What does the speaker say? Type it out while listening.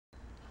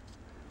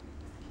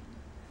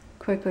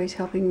Sequoia's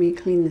helping me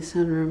clean the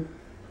sunroom.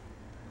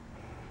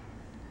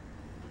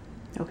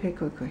 Okay,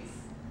 Sequoia.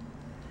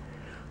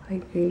 I'm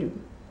going to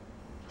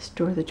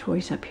store the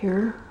toys up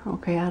here.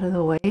 Okay, out of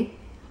the way. I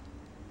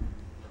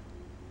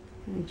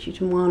need you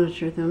to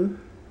monitor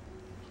them.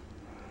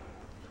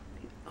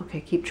 Okay,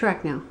 keep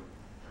track now.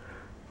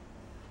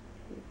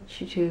 I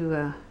need you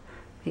to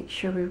make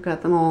sure we've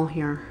got them all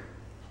here.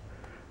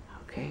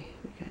 Okay,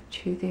 we got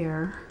 2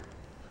 there.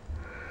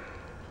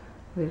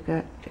 We've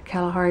got a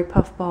Kalahari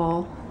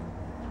puffball.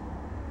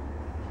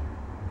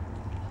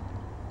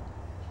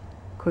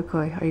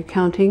 Sequoia, are you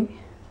counting?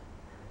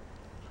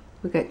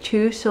 We've got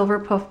 2 silver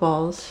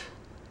puffballs.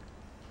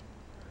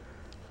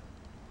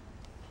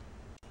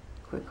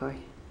 Sequoia.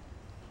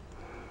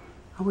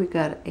 Oh, we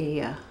got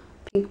a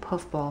pink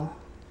puffball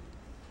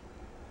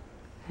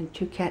and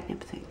 2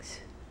 catnip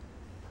things.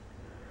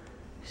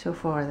 So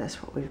far,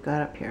 that's what we've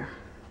got up here.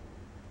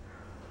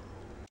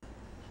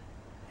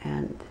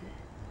 And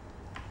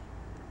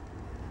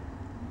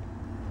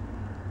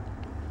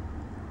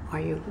are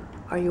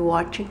you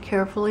watching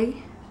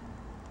carefully?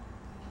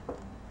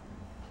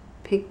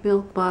 Pink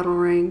milk bottle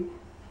ring.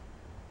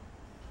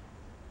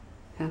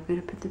 I'm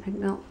going to put the pink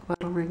milk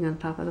bottle ring on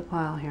top of the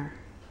pile here.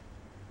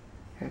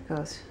 Here it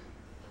goes.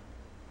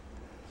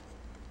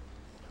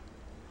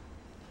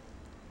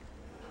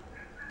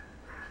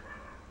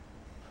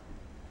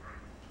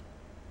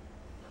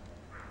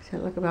 Does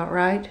that look about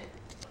right?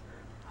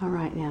 All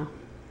right now.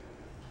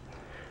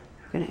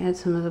 I'm going to add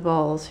some of the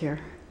balls here.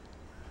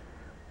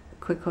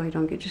 Quickly,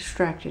 don't get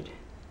distracted.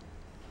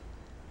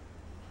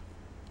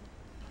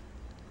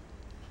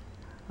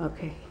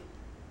 Okay,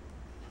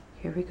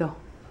 here we go.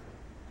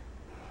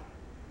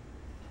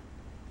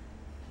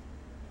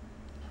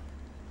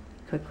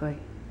 Quickly.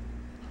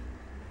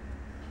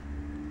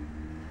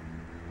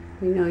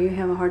 We know you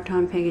have a hard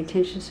time paying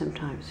attention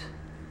sometimes.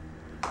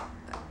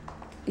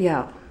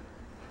 Yeah.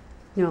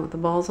 No, the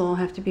balls all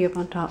have to be up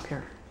on top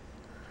here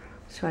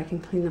so I can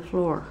clean the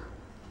floor.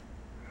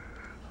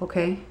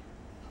 Okay?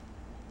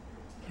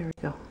 There we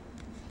go.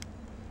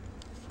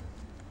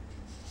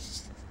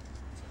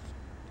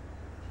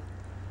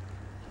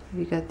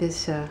 We got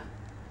this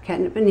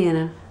catnip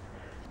banana.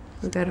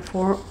 We've got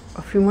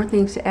a few more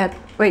things to add.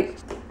 Wait.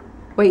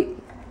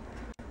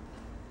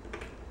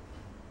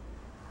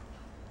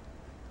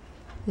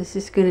 This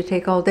is going to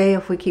take all day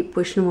if we keep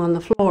pushing them on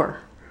the floor.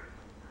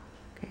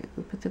 Okay,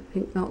 we'll put the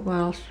pink milk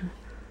bottles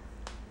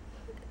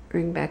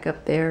ring back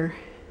up there.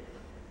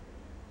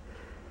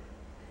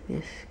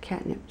 This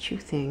catnip chew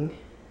thing,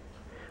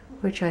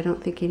 which I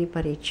don't think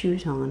anybody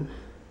chews on.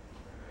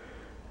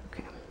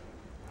 Okay.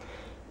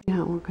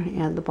 Now we're going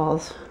to add the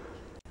balls.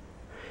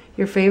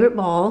 Your favorite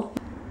ball.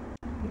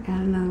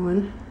 Add another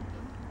one.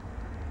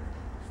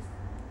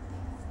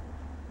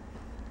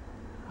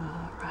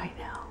 All right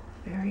now,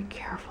 very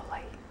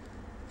carefully.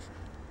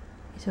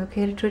 It's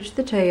okay to twitch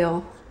the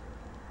tail.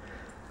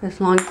 As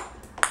long as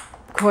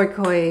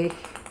Koi.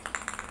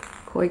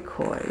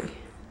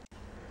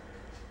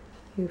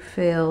 You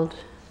failed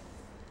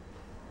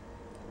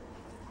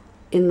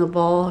in the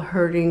ball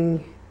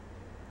hurting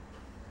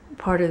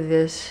part of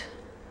this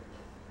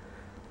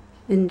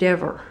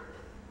endeavor.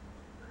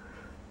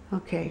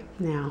 Okay,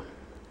 now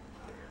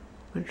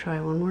I'm going to try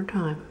one more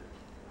time.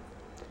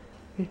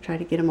 I'm going to try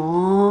to get them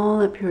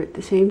all up here at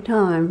the same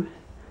time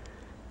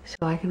so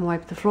I can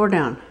wipe the floor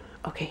down.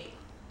 Okay.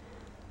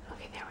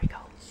 Okay, there we go.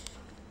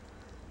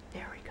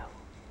 There we go.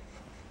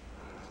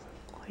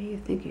 What do you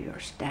think of your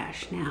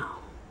stash now?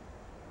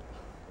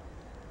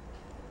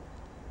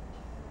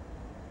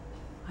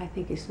 I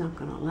think it's not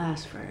going to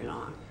last very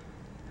long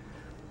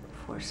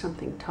before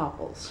something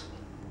topples.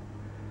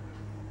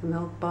 The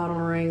milk bottle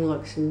ring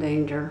looks in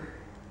danger.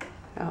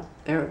 Oh,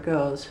 there it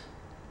goes.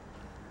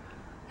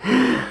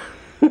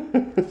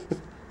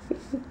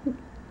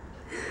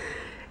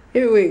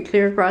 It went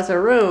clear across the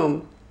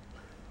room.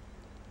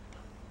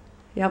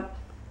 Yep.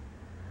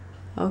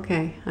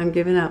 Okay, I'm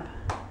giving up.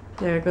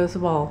 There goes the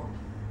ball.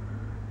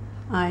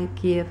 I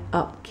give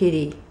up,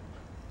 kitty.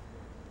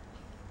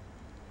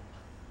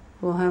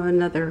 We'll have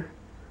another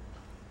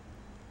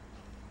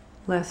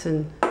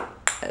lesson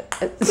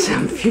at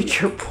some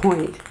future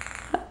point.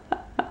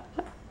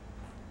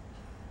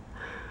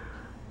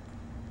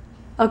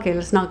 Okay,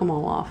 let's knock them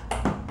all off.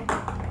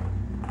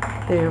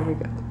 There we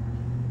go.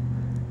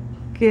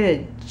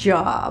 Good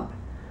job.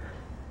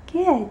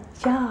 Good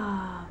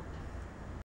job.